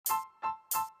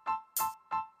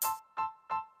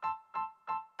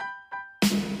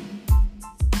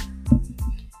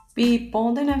Be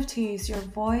bold enough to use your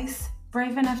voice,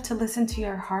 brave enough to listen to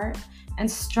your heart, and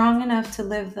strong enough to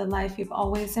live the life you've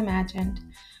always imagined.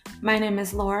 My name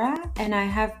is Laura, and I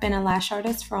have been a lash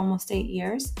artist for almost 8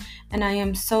 years. And I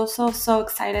am so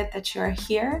excited that you are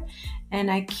here,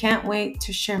 and I can't wait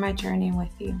to share my journey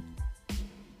with you.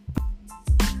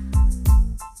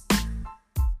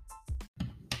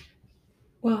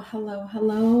 Well,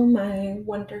 hello, my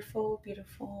wonderful,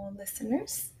 beautiful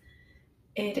listeners.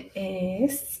 It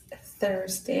is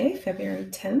Thursday, February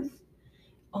 10th,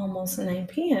 almost 9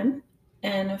 p.m.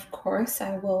 And of course,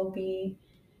 I will be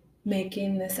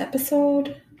making this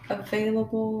episode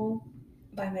available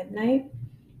by midnight.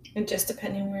 And just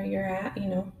depending where you're at,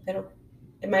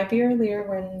 it might be earlier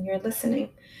when you're listening.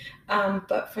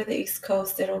 But for the East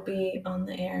Coast, it'll be on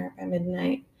the air by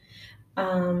midnight.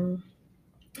 I'm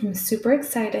super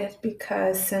excited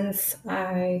because since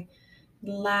I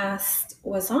last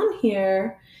was on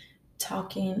here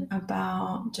talking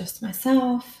about just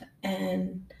myself,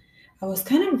 and I was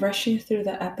kind of rushing through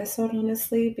the episode,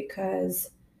 honestly, because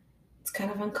it's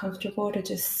kind of uncomfortable to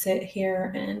just sit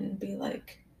here and be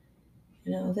like,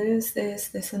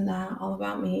 this, and that, all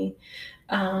about me.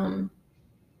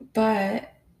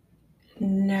 But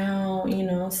now,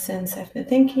 since I've been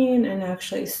thinking, and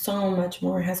actually so much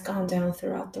more has gone down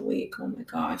throughout the week. Oh my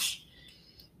gosh.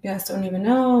 You guys don't even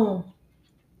know.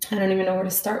 I don't even know where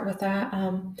to start with that.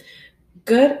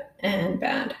 Good and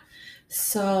bad.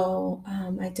 So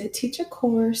I did teach a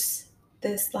course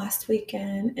this last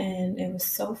weekend, and it was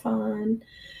so fun.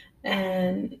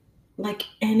 And like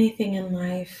anything in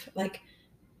life, like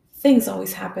things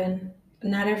always happen.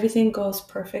 Not everything goes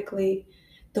perfectly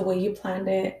the way you planned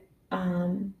it.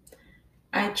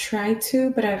 I try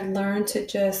to, but I've learned to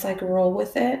just like roll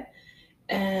with it.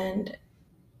 And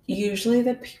usually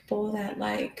the people that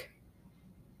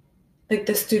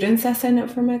the students that sign up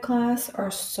for my class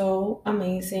are so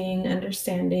amazing,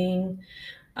 understanding.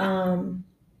 Um,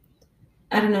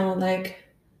 I don't know,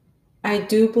 I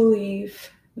do believe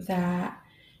that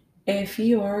if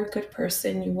you are a good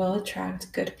person, you will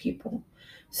attract good people.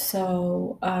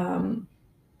 So I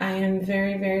am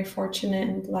very fortunate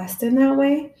and blessed in that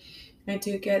way. I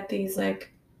do get these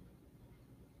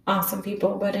awesome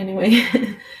people, but anyway,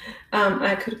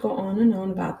 I could go on and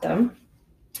on about them.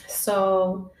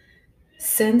 So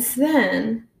since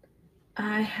then,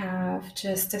 I have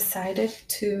just decided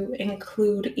to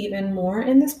include even more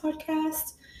in this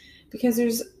podcast because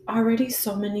there's already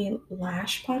so many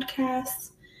lash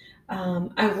podcasts.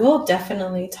 I will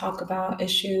definitely talk about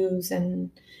issues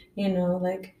and,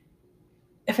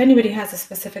 if anybody has a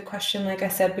specific question, like I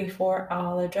said before,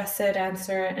 I'll address it,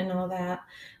 answer it, and all that.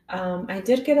 I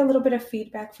did get a little bit of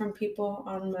feedback from people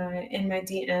in my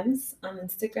DMs on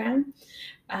Instagram,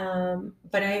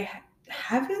 but I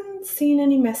haven't seen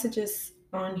any messages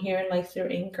on here like through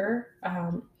Anchor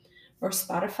or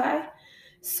Spotify.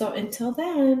 So until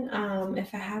then,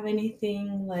 if I have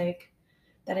anything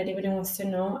that anybody wants to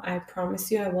know, I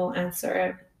promise you I will answer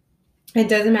it. It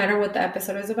doesn't matter what the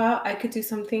episode is about. I could do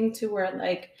something to where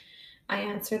I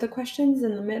answer the questions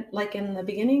in the in the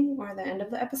beginning or the end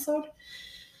of the episode.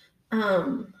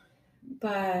 Um,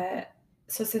 but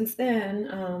so since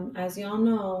then, as y'all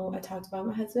know, I talked about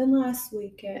my husband last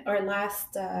weekend or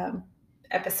last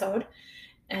episode,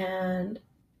 and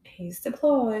he's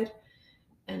deployed,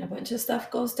 and a bunch of stuff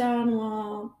goes down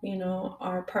while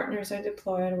our partners are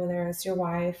deployed, whether it's your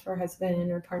wife or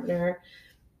husband or partner.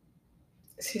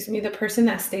 Excuse me, the person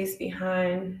that stays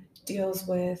behind deals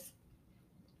with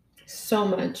so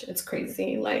much. It's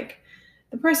crazy. Like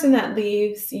the person that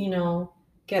leaves,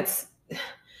 gets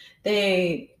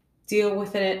they deal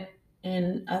with it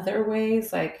in other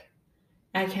ways. Like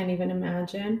I can't even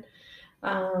imagine.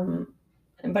 Um,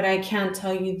 but I can't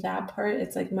tell you that part.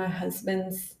 It's like my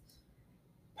husband's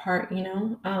part.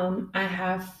 I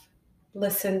have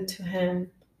listened to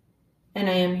him, and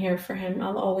I am here for him.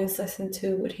 I'll always listen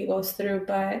to what he goes through.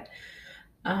 But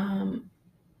um,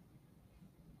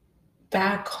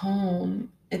 back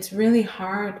home, it's really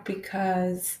hard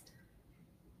because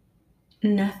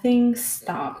nothing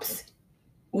stops.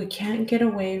 We can't get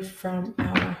away from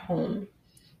our home.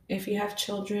 If you have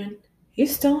children, you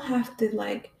still have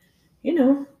to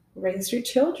raise your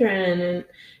children and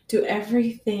do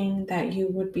everything that you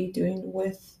would be doing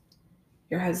with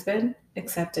your husband,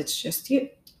 except it's just you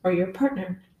or your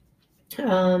partner.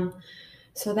 Um,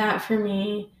 so that for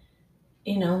me,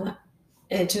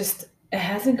 it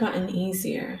hasn't gotten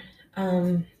easier.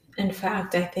 In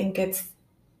fact, I think it's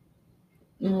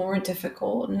more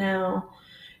difficult now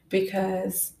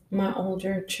because my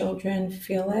older children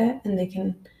feel it, and they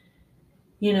can,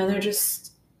 they're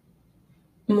just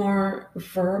more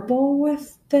verbal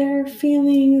with their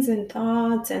feelings and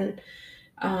thoughts. And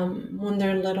when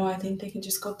they're little, I think they can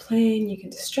just go play and you can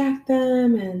distract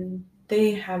them, and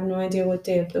they have no idea what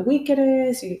day of the week it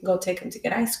is. You can go take them to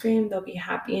get ice cream. They'll be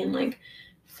happy in like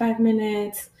 5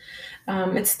 minutes.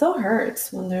 It still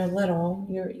hurts when they're little.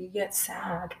 You get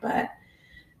sad, but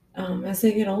as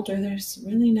they get older, there's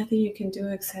really nothing you can do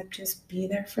except just be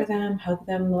there for them, hug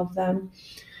them, love them,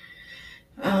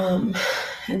 um,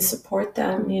 and support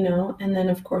them, And then,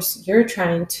 of course, you're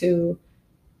trying to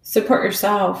support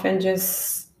yourself and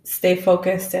just stay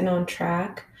focused and on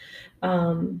track,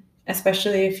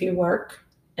 especially if you work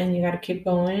and you got to keep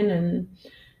going. And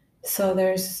so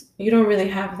you don't really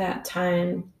have that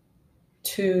time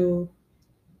to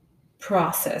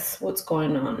process what's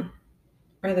going on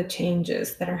or the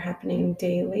changes that are happening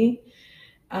daily.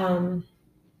 Um,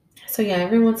 so yeah,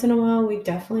 every once in a while, we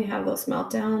definitely have those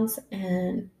meltdowns,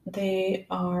 and they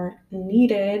are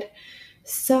needed.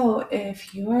 So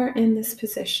if you are in this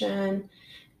position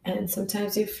and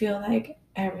sometimes you feel like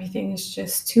everything is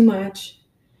just too much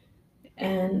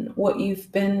and what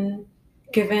you've been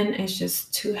given is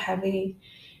just too heavy,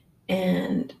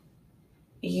 and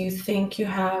you think you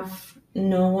have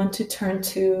no one to turn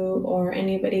to or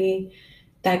anybody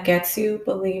that gets you,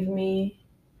 believe me,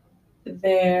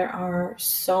 there are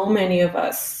so many of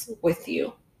us with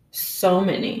you. So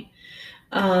many.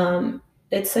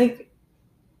 It's like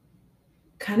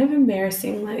kind of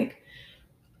embarrassing, like,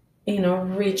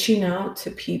 reaching out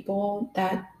to people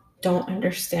that don't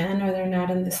understand or they're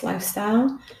not in this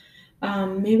lifestyle.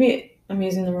 Maybe I'm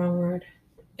using the wrong word.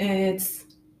 It's,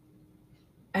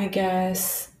 I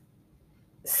guess,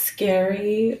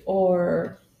 scary,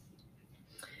 or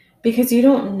because you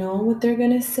don't know what they're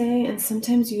going to say, and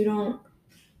sometimes you don't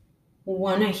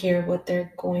want to hear what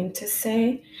they're going to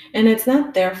say. And it's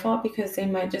not their fault because they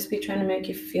might just be trying to make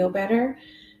you feel better.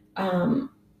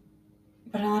 Um,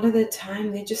 but a lot of the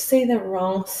time they just say the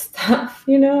wrong stuff,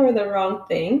 or the wrong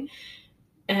thing.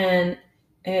 And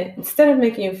instead of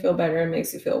making you feel better, it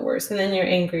makes you feel worse. And then you're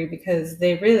angry because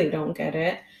they really don't get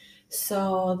it.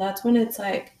 So that's when it's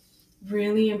like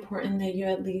really important that you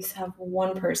at least have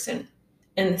one person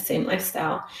in the same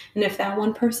lifestyle. And if that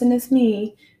one person is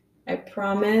me, I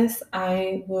promise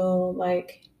I will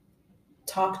like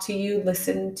talk to you,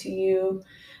 listen to you.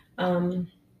 Um,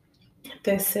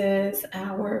 this is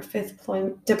our fifth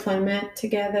deployment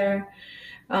together,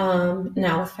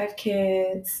 now with 5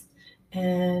 kids,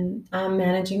 and I'm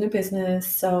managing a business.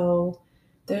 So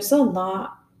there's a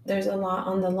lot. There's a lot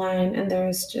on the line, and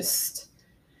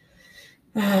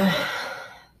uh,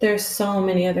 there's so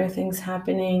many other things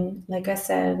happening. Like I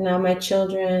said, now my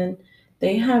children,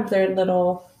 they have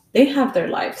they have their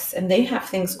lives, and they have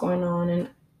things going on.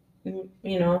 And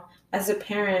as a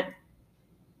parent,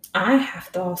 I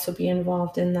have to also be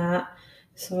involved in that.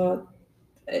 So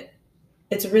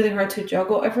it's really hard to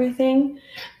juggle everything.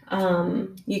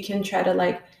 You can try to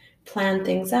like plan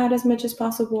things out as much as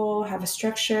possible, have a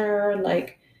structure,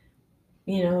 like,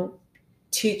 you know,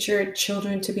 teach your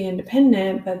children to be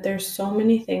independent, but there's so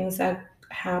many things that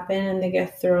happen and they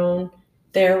get thrown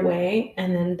their way.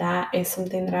 And then that is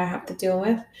something that I have to deal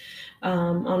with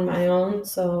on my own.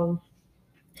 So,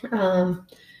 um,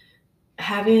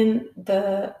 having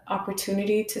the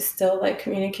opportunity to still like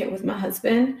communicate with my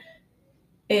husband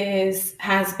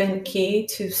has been key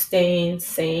to staying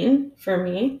sane for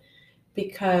me,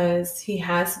 because he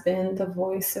has been the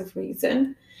voice of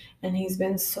reason, and he's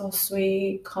been so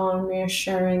sweet, calm,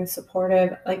 reassuring,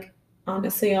 supportive, like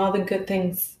honestly all the good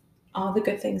things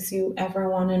you ever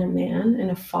want in a man and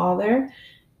a father.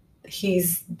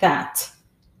 He's that.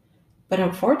 But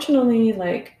unfortunately,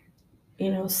 like,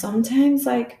 sometimes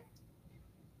like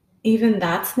even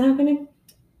that's not going to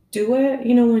do it,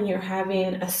 when you're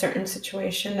having a certain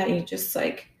situation that you just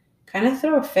like kind of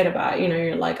throw a fit about.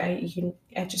 You're like, I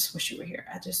just wish you were here.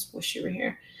 I just wish you were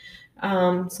here.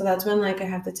 So that's when like I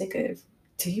have to take a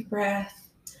deep breath,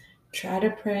 try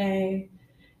to pray,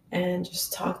 and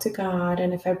just talk to God.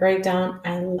 And if I break down,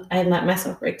 I let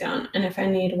myself break down. And if I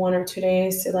need 1 or 2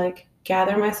 days to like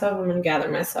gather myself, I'm gonna gather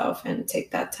myself and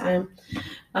take that time.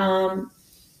 um,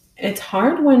 it's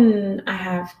hard when I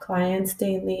have clients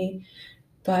daily,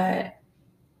 but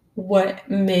what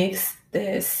makes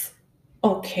this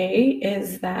okay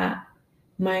is that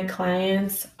my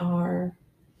clients are,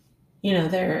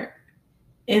 they're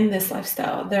in this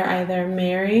lifestyle. They're either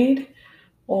married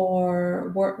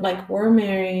or we're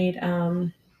married.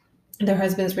 Their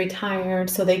husband's retired,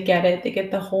 so they get it. They get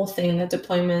the whole thing, the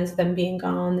deployments, them being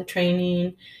gone, the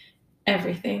training,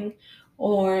 everything.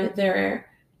 Or they're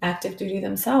active duty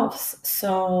themselves.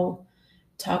 So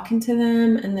talking to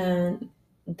them and then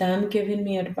them giving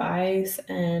me advice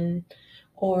and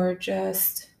or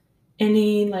just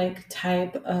any like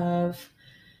type of,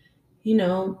 you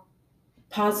know,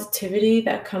 positivity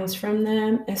that comes from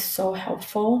them is so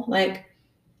helpful. Like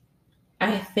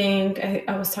I think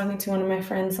I was talking to one of my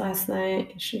friends last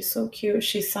night. She's so cute.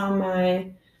 She saw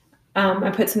my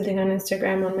I put something on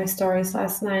Instagram on my stories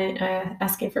last night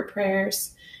asking for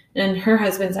prayers. And her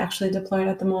husband's actually deployed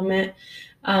at the moment.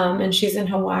 And she's in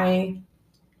Hawaii.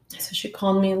 So she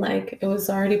called me like it was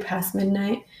already past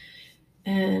midnight.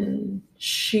 And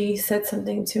she said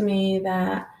something to me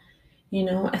that,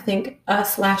 I think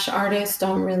us lash artists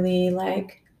don't really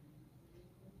like,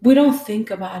 we don't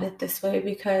think about it this way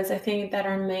because I think that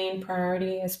our main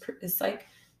priority is like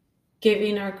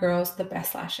giving our girls the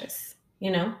best lashes.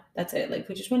 That's it. Like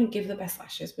we just want to give the best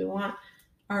lashes. We want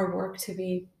our work to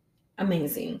be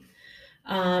amazing.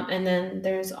 And then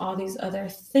there's all these other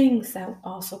things that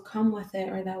also come with it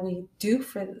or that we do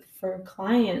for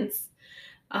clients.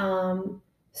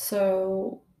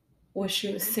 So what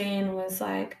she was saying was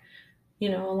like, a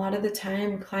lot of the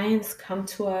time clients come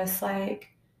to us like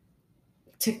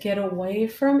to get away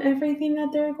from everything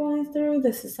that they're going through.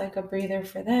 This is like a breather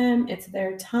for them. It's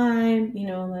their time,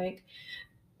 like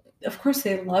of course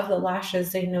they love the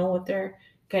lashes. They know what they're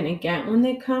going to get when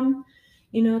they come,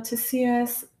 to see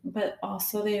us, but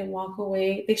also they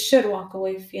should walk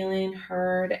away feeling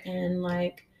heard and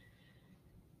like,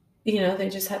 they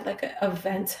just had like a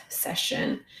vent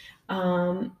session.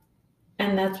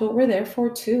 And that's what we're there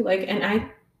for too. Like, and I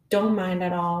don't mind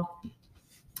at all.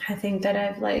 I think that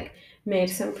I've like made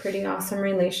some pretty awesome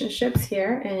relationships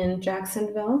here in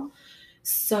Jacksonville.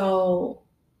 So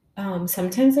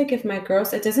sometimes like if my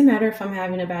girls, it doesn't matter if I'm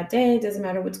having a bad day, it doesn't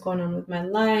matter what's going on with my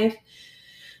life.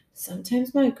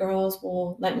 Sometimes my girls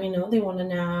will let me know they want to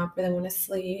nap or they want to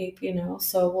sleep,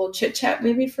 so we'll chit chat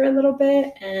maybe for a little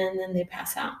bit and then they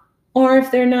pass out. Or if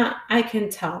they're not, I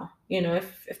can tell,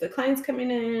 if the client's coming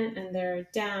in and they're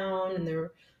down and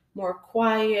they're more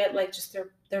quiet, like just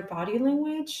their body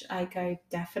language, like I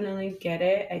definitely get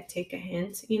it. I take a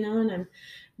hint, and I'm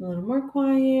a little more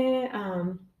quiet.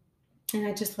 And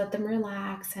I just let them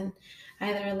relax and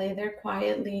either lay there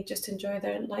quietly, just enjoy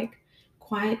their like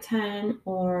quiet time,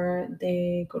 or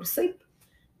they go to sleep.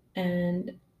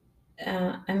 And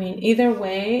I mean, either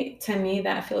way, to me,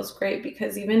 that feels great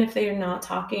because even if they're not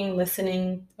talking,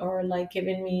 listening, or like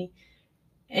giving me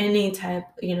any type,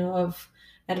 of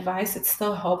advice, it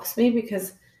still helps me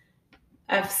because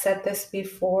I've said this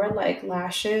before, like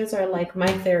lashes are like my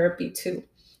therapy too.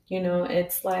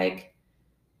 It's like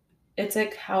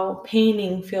how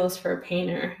painting feels for a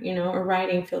painter, or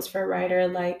writing feels for a writer.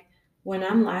 Like when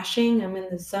I'm lashing, I'm in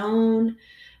the zone.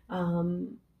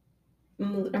 Um,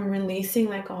 I'm releasing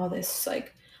like all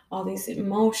these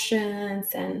emotions,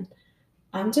 and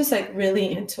I'm just like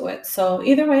really into it. So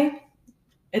either way,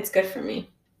 it's good for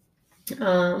me.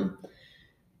 Um,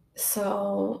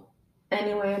 so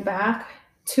anyway, back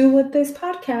to what this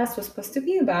podcast was supposed to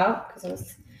be about because I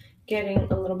was getting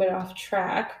a little bit off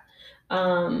track.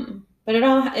 But it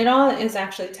all is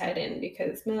actually tied in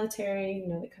because military,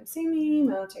 they come see me,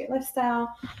 military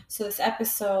lifestyle. So this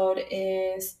episode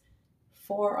is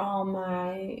for all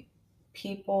my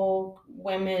people,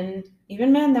 women,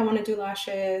 even men that want to do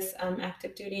lashes,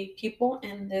 active duty people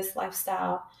in this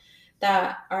lifestyle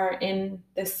that are in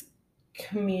this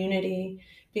community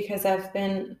because I've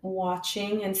been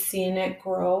watching and seeing it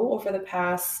grow over the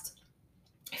past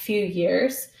few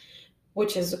years,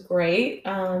 which is great.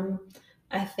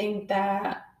 I think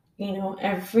that,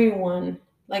 everyone,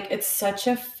 like it's such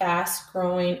a fast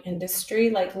growing industry,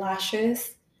 like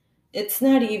lashes. It's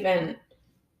not even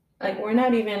like we're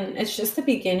not even, it's just the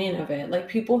beginning of it. Like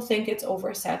people think it's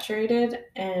oversaturated,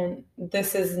 and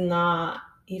this is not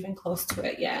even close to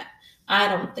it yet. I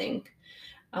don't think.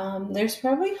 There's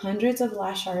probably hundreds of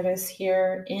lash artists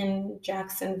here in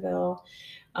Jacksonville.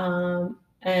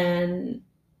 And,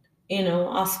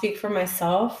 I'll speak for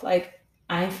myself. Like,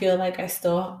 I feel like I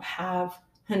still have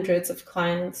hundreds of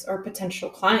clients or potential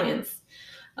clients.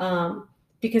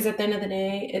 Because at the end of the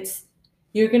day,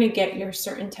 you're going to get your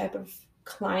certain type of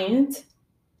client,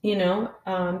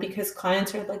 because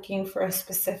clients are looking for a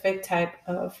specific type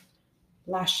of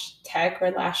lash tech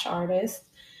or lash artist,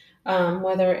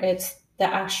 whether it's the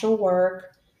actual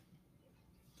work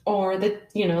or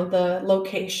the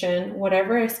location,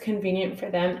 whatever is convenient for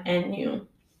them and you.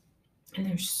 And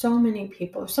there's so many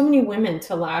people, so many women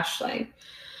to lash like.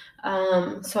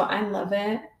 So I love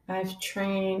it. I've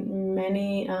trained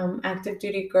many active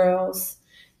duty girls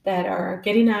that are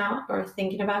getting out or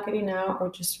thinking about getting out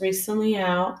or just recently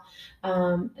out.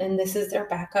 And this is their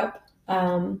backup.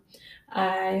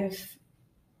 I've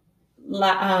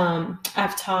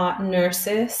I've taught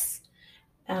nurses,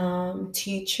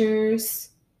 teachers,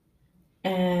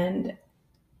 and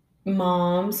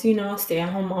moms,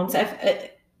 stay-at-home moms.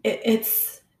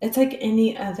 It's like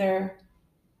any other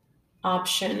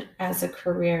option as a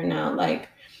career now. Like,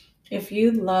 if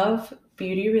you love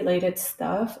beauty related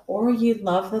stuff, or you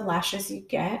love the lashes you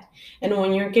get, and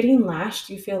when you're getting lashed,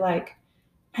 you feel like,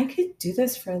 I could do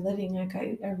this for a living. Like,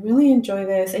 I really enjoy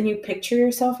this. And you picture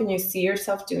yourself and you see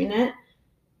yourself doing it,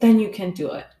 then you can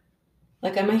do it.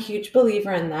 Like, I'm a huge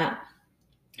believer in that.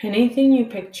 Anything you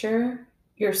picture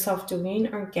yourself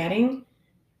doing or getting,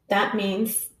 that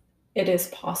means it is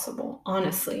possible,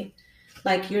 honestly.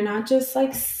 Like, you're not just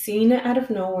like seeing it out of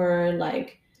nowhere,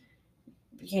 like,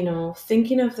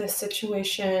 thinking of this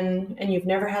situation and you've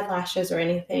never had lashes or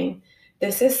anything.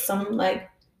 This is some like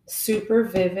super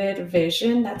vivid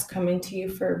vision that's coming to you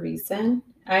for a reason.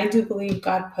 I do believe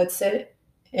God puts it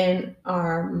in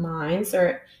our minds,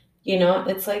 or,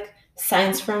 it's like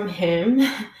signs from Him.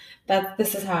 That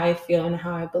this is how I feel and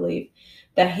how I believe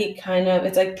that He kind of,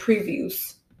 it's like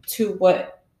previews to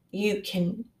what you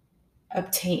can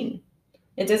obtain.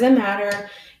 It doesn't matter.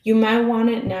 You might want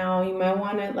it now. You might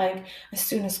want it like as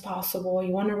soon as possible.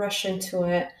 You want to rush into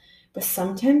it. But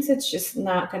sometimes it's just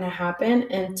not going to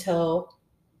happen until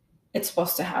it's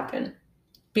supposed to happen.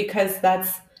 Because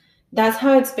that's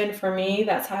how it's been for me.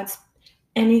 That's how it's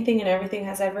anything and everything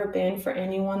has ever been for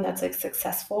anyone that's like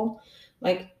successful.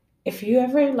 Like, if you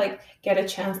ever like get a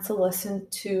chance to listen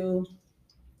to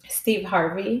Steve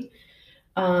Harvey,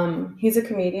 he's a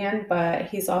comedian, but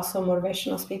he's also a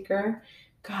motivational speaker.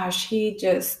 Gosh,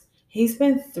 he's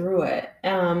been through it.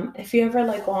 If you ever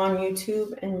like go on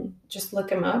YouTube and just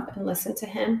look him up and listen to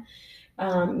him,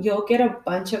 you'll get a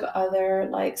bunch of other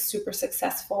like super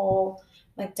successful,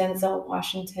 like Denzel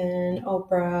Washington,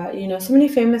 Oprah, so many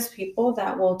famous people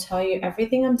that will tell you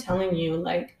everything I'm telling you.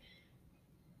 Like,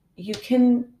 you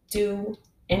can do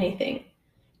anything,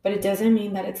 but it doesn't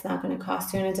mean that it's not going to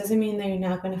cost you, and it doesn't mean that you're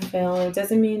not going to fail. It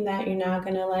doesn't mean that you're not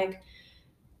going to like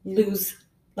lose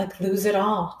lose it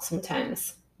all.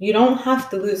 Sometimes you don't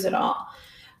have to lose it all,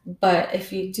 but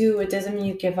if you do, it doesn't mean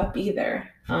you give up either.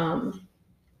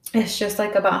 It's just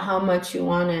like about how much you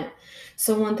want it.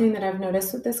 So one thing that I've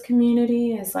noticed with this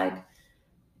community is like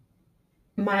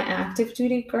my active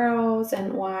duty girls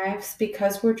and wives,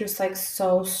 because we're just like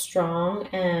so strong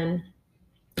and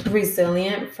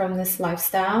resilient from this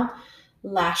lifestyle.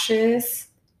 Lashes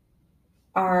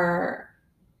are,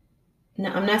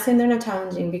 now I'm not saying they're not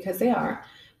challenging, because they are,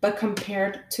 but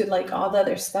compared to like all the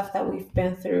other stuff that we've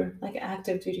been through, like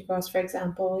active duty girls, for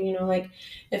example, like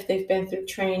if they've been through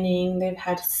training, they've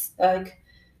had like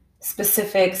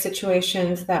specific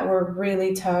situations that were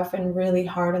really tough and really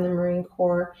hard in the Marine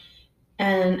Corps.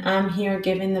 And I'm here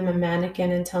giving them a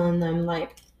mannequin and telling them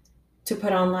like to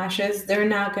put on lashes. They're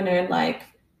not gonna like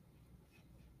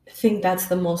think that's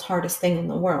the most hardest thing in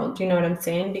the world. You know what I'm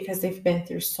saying? Because they've been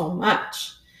through so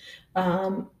much.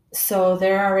 So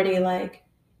they're already like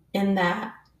in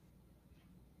that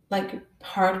like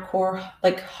hardcore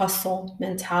like hustle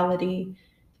mentality.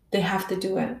 They have to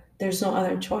do it. There's no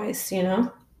other choice.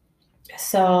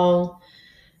 So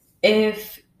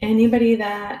if anybody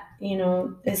that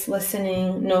is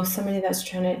listening knows somebody that's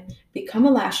trying to become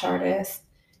a lash artist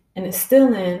and is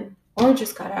still in, or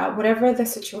just got out, whatever the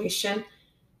situation,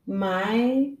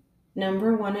 my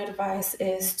number one advice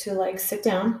is to like sit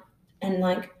down and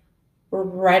like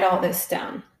write all this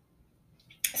down.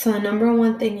 So the number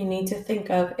one thing you need to think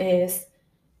of is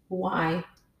why.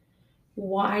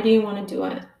 Why do you want to do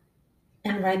it?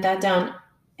 And write that down.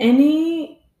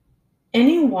 Any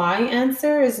why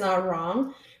answer is not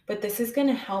wrong, but this is going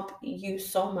to help you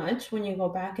so much when you go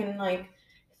back and like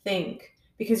think,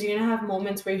 because you're going to have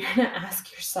moments where you're going to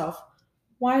ask yourself,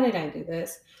 why did I do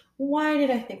this? Why did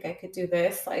I think I could do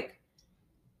this? Like,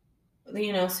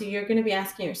 so you're going to be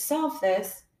asking yourself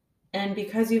this, and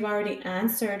because you've already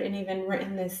answered and even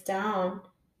written this down,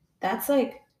 that's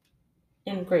like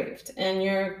engraved, and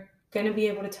you're going to be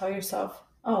able to tell yourself,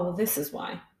 oh, this is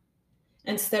why,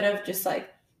 instead of just like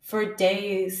for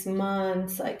days,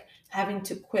 months, like having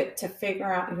to quit to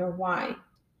figure out your why.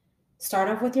 Start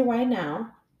off with your why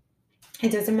now.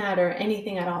 It doesn't matter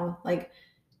anything at all. Like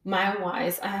my why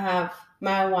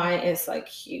is like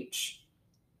huge.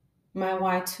 My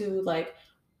why to like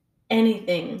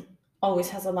anything always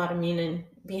has a lot of meaning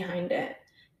behind it.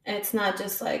 It's not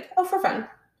just like, oh, for fun.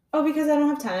 Oh, because I don't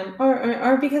have time,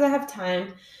 or because I have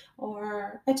time,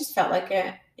 or I just felt like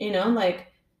it, like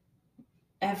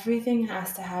everything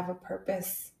has to have a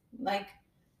purpose, like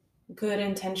good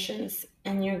intentions,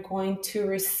 and you're going to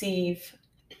receive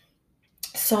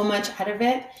so much out of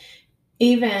it,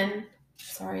 even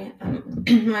Sorry,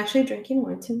 I'm actually drinking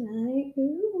wine tonight.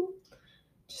 Ooh.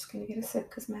 Just gonna get a sip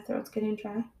because my throat's getting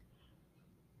dry.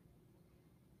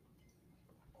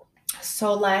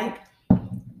 So, like,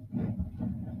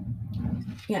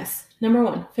 yes, number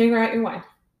one, figure out your why.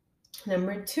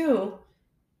 Number two,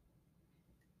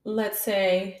 let's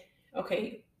say,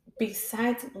 okay,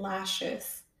 besides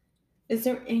lashes, is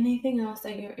there anything else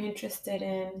that you're interested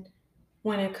in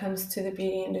when it comes to the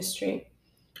beauty industry?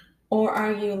 Or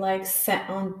are you like set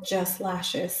on just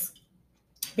lashes?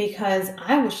 Because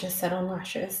I was just set on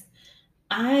lashes.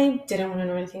 I didn't want to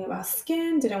know anything about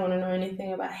skin, didn't want to know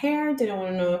anything about hair, didn't want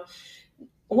to know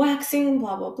waxing,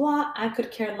 blah, blah, blah. I could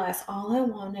care less. All I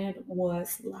wanted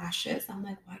was lashes. I'm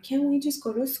like, why can't we just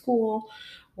go to school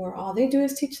where all they do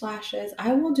is teach lashes?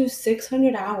 I will do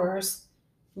 600 hours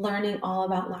learning all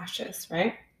about lashes,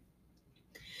 right?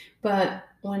 But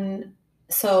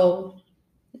so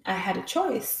I had a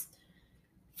choice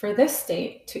for this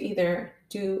state to either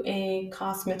do a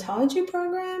cosmetology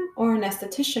program or an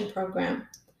esthetician program.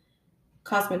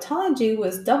 Cosmetology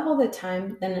was double the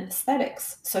time than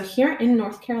aesthetics. So here in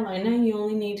North Carolina, you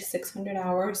only need 600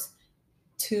 hours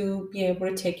to be able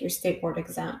to take your state board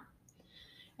exam.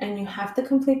 And you have to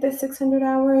complete the 600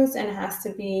 hours, and it has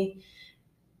to be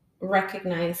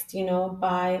recognized,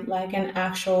 by like an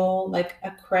actual, like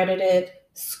accredited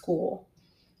school.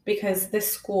 Because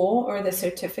this school or the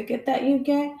certificate that you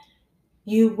get,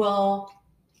 you will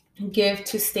give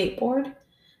to state board,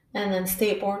 and then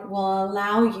state board will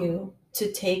allow you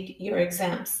to take your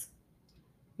exams,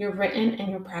 your written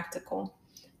and your practical,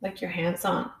 like your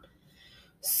hands-on.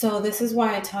 So this is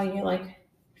why I tell you, like,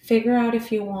 figure out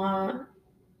if you want,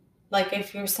 like,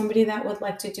 if you're somebody that would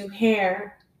like to do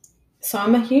hair. So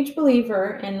I'm a huge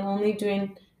believer in only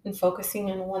doing and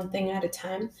focusing on one thing at a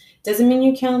time. Doesn't mean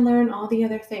you can't learn all the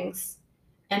other things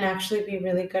and actually be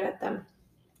really good at them.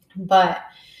 But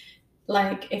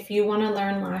like, if you want to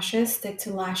learn lashes, stick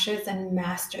to lashes and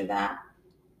master that.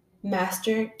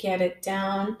 Master, get it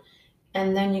down,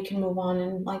 and then you can move on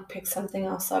and like pick something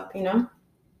else up.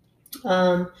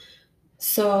 Um,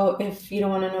 so if you don't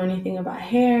want to know anything about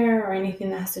hair or anything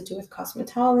that has to do with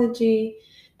cosmetology,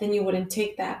 then you wouldn't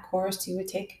take that course. You would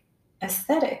take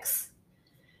aesthetics.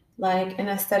 Like in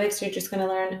aesthetics, you're just going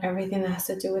to learn everything that has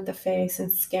to do with the face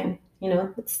and skin.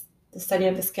 It's the study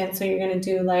of the skin. So you're going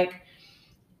to do like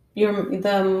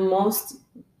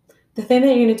the thing that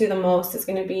you're going to do the most is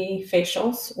going to be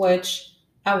facials, which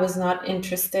I was not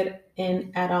interested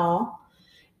in at all.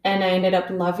 And I ended up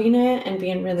loving it and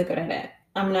being really good at it.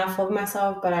 I'm not full of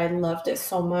myself, but I loved it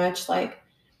so much. Like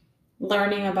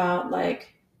learning about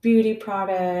like beauty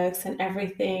products and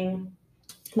everything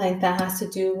like that has to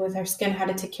do with our skin, how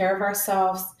to take care of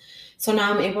ourselves. So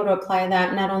now I'm able to apply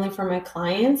that not only for my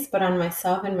clients, but on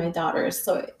myself and my daughters.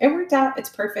 So it worked out. It's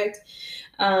perfect.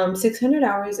 600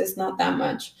 hours is not that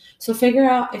much. So figure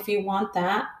out if you want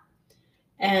that.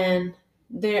 And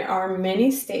there are many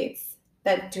states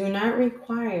that do not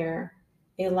require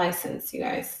a license, you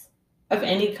guys, of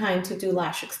any kind to do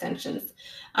lash extensions.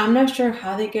 I'm not sure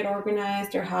how they get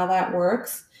organized or how that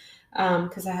works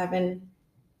because I haven't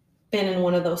been in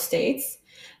one of those states.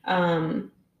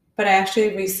 But I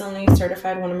actually recently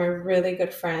certified one of my really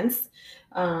good friends,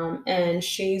 and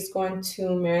she's going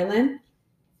to Maryland.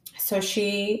 So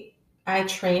I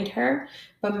trained her,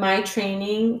 but my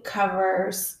training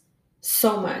covers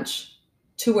so much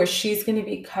to where she's going to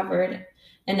be covered.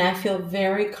 And I feel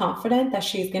very confident that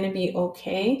she's going to be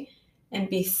okay and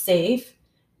be safe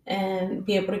and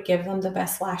be able to give them the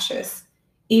best lashes,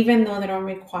 even though they don't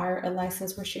require a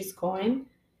license where she's going.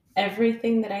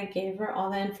 Everything that I gave her,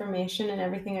 all the information and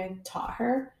everything I taught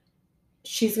her,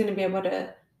 she's going to be able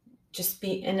to just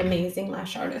be an amazing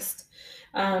lash artist.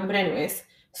 But anyways,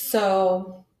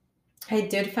 so I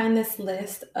did find this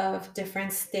list of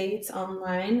different states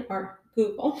online or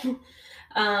Google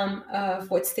of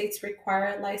what states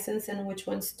require a license and which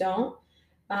ones don't.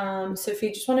 So if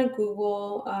you just want to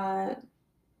Google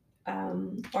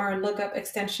or look up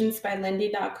extensions by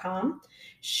Lindy.com,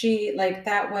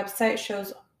 that website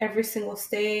shows every single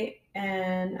state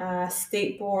and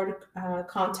state board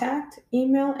contact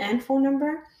email and phone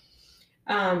number.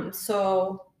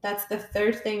 So that's the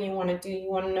third thing you want to do. You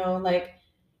want to know, like,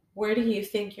 where do you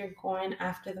think you're going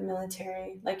after the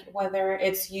military? Like, whether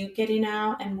it's you getting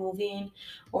out and moving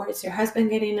or it's your husband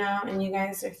getting out and you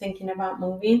guys are thinking about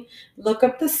moving, look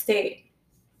up the state.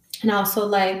 And also,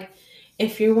 like,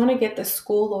 if you want to get the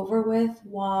school over with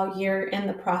while you're in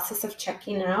the process of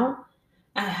checking out,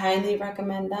 I highly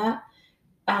recommend that.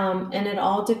 And it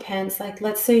all depends. Like,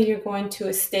 let's say you're going to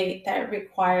a state that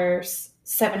requires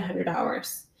 700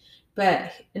 hours,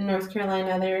 but in North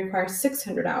Carolina, they require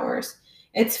 600 hours.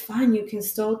 It's fine. You can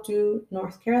still do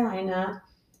North Carolina,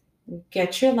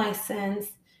 get your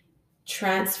license,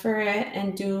 transfer it,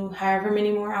 and do however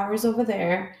many more hours over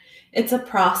there. It's a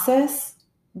process,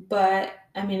 but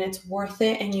I mean, it's worth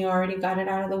it, and you already got it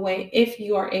out of the way if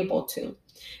you are able to.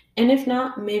 And if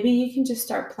not, maybe you can just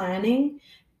start planning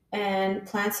and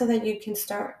plan so that you can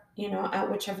start,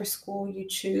 at whichever school you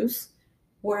choose,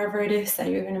 wherever it is that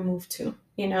you're going to move to.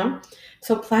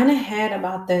 So plan ahead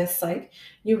about this. Like,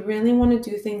 you really want to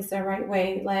do things the right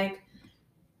way. Like,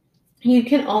 you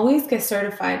can always get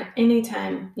certified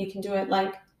anytime. You can do it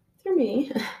like through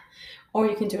me, or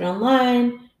you can do it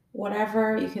online,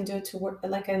 whatever. You can do it to work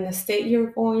like in the state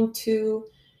you're going to,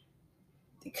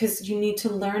 because you need to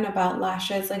learn about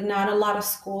lashes. Like, not a lot of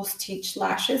schools teach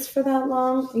lashes for that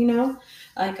long.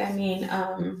 Like, I mean,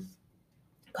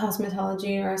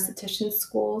 cosmetology or esthetician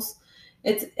schools.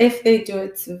 It's, if they do,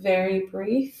 it's very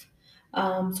brief.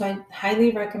 So I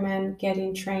highly recommend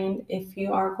getting trained if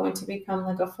you are going to become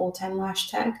like a full-time lash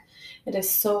tech. It is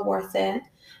so worth it.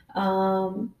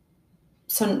 So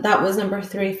that was number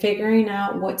 3, figuring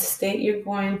out what state you're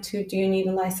going to. Do you need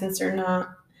a license or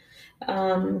not?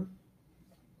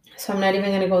 So I'm not even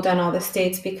going to go down all the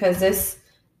states, because this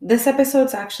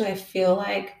episode's actually, I feel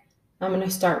like I'm going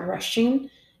to start rushing,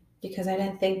 because I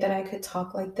didn't think that I could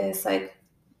talk like this, like,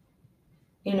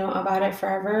 about it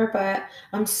forever. But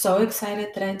I'm so excited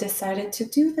that I decided to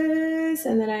do this,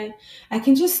 and that I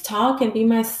can just talk and be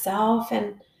myself.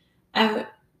 And I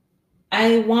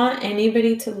I want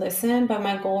anybody to listen, but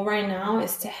my goal right now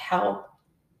is to help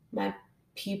my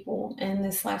people in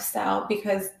this lifestyle,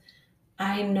 because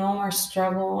I know our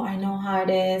struggle. I know how it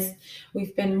is.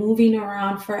 We've been moving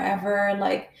around forever,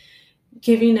 like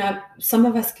giving up. Some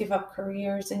of us give up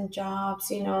careers and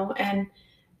jobs,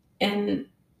 and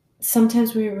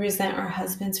sometimes we resent our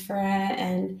husbands for it,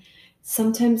 and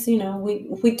sometimes, we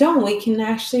don't. We can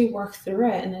actually work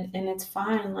through it, and it's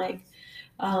fine. Like,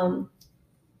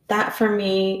 that for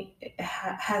me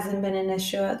hasn't been an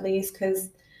issue, at least, because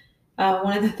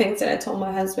one of the things that I told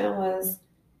my husband was,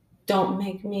 don't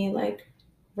make me like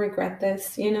regret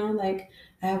this, like,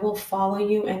 I will follow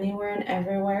you anywhere and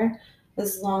everywhere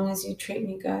as long as you treat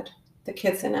me good. The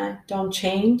kids and I don't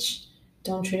change,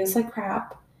 don't treat us like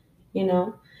crap, you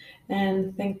know.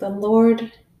 And thank the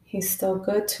Lord, he's still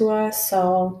good to us,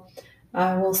 so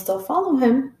I will still follow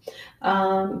him.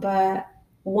 But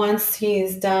once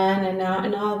he's done and out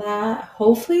and all that,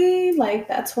 hopefully, like,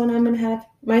 that's when I'm gonna have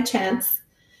my chance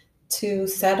to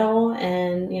settle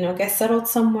and, get settled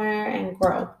somewhere and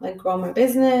grow my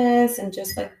business, and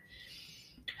just like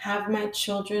have my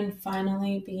children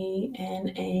finally be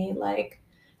in a, like,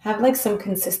 have like some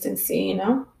consistency.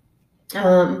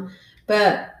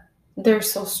 But they're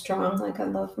so strong. Like, I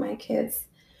love my kids.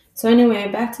 So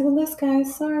anyway, back to the list,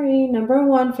 guys. Sorry. Number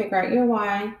 1, figure out your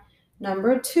why.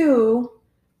 Number 2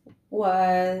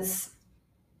 was,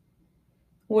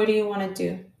 what do you want to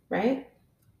do, right?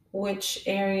 Which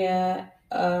area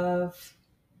of,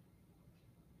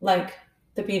 like,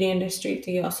 the beauty industry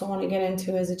do you also want to get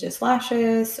into? Is it just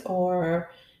lashes,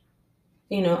 or,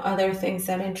 other things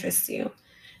that interest you?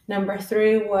 Number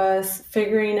 3 was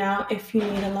figuring out if you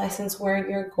need a license, where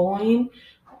you're going,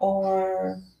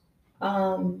 or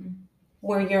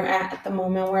where you're at the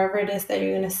moment, wherever it is that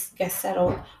you're going to get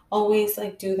settled. Always,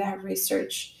 like, do that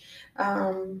research.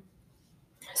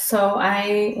 So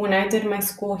when I did my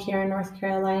school here in North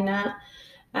Carolina,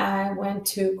 I went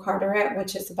to Carteret,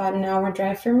 which is about an hour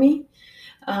drive for me.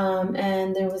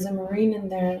 And there was a Marine in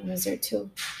there. Was there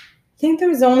 2? I think there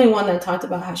was only one that talked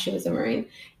about how she was a Marine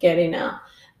getting out.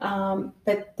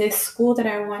 But this school that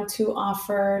I went to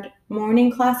offered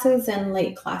morning classes and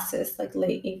late classes, like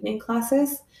late evening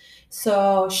classes.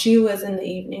 So she was in the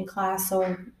evening class.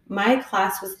 So my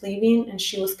class was leaving and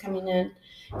she was coming in.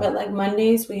 But like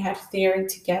Mondays, we had theory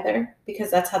together,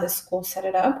 because that's how the school set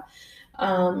it up.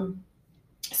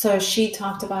 So she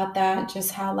talked about that,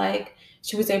 just how, like,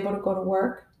 she was able to go to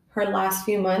work her last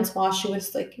few months while she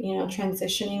was, like,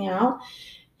 transitioning out,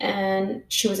 and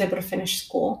she was able to finish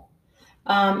school.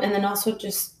 And then also,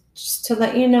 just to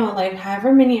let you know, like,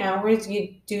 however many hours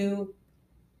you do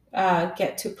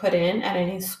get to put in at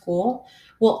any school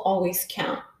will always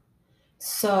count.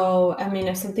 So, I mean,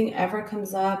 if something ever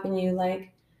comes up and you, like,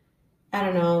 I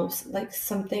don't know, like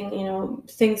something,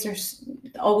 things are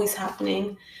always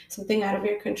happening, something out of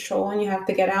your control, and you have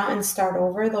to get out and start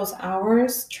over, those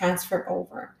hours transfer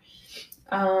over.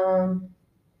 And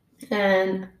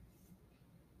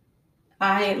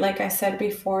like I said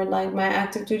before, like, my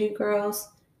active duty girls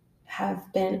have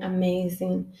been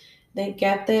amazing. They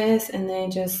get this and they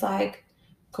just, like,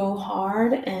 go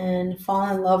hard and fall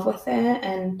in love with it.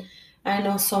 And I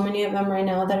know so many of them right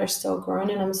now that are still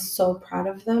growing, and I'm so proud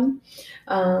of them.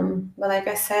 But like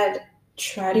I said,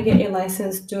 try to get your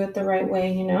license, do it the right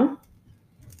way, you know?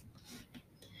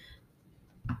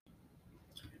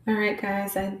 All right,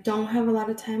 guys, I don't have a lot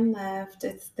of time left.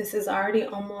 This is already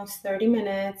almost 30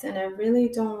 minutes, and I really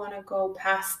don't want to go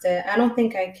past it. I don't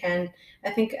think I can.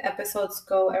 I think episodes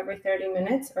go every 30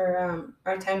 minutes or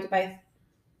are timed by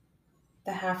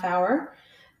the half hour.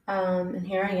 And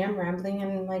here I am rambling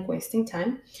and like wasting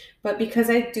time. But because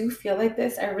I do feel like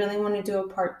this, I really want to do a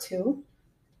part two.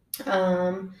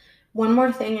 Um, One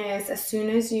more thing is, as soon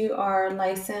as you are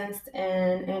licensed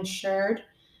and insured,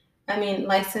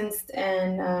 licensed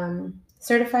and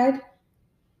certified,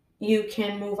 you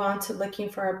can move on to looking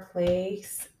for a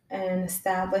place, an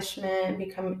establishment,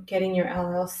 become getting your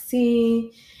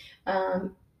LLC,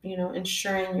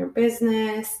 insuring your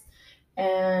business.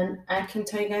 And I can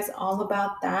tell you guys all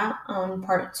about that on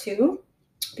part two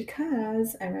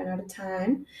because I ran out of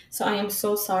time. So I am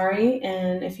so sorry.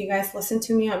 And if you guys listen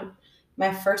to me on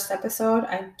my first episode,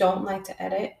 I don't like to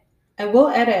edit. I will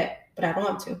edit, but I don't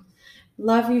want to.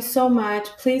 Love you so much.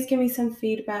 Please give me some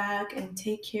feedback and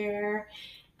take care.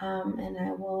 And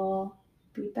I will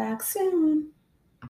be back soon.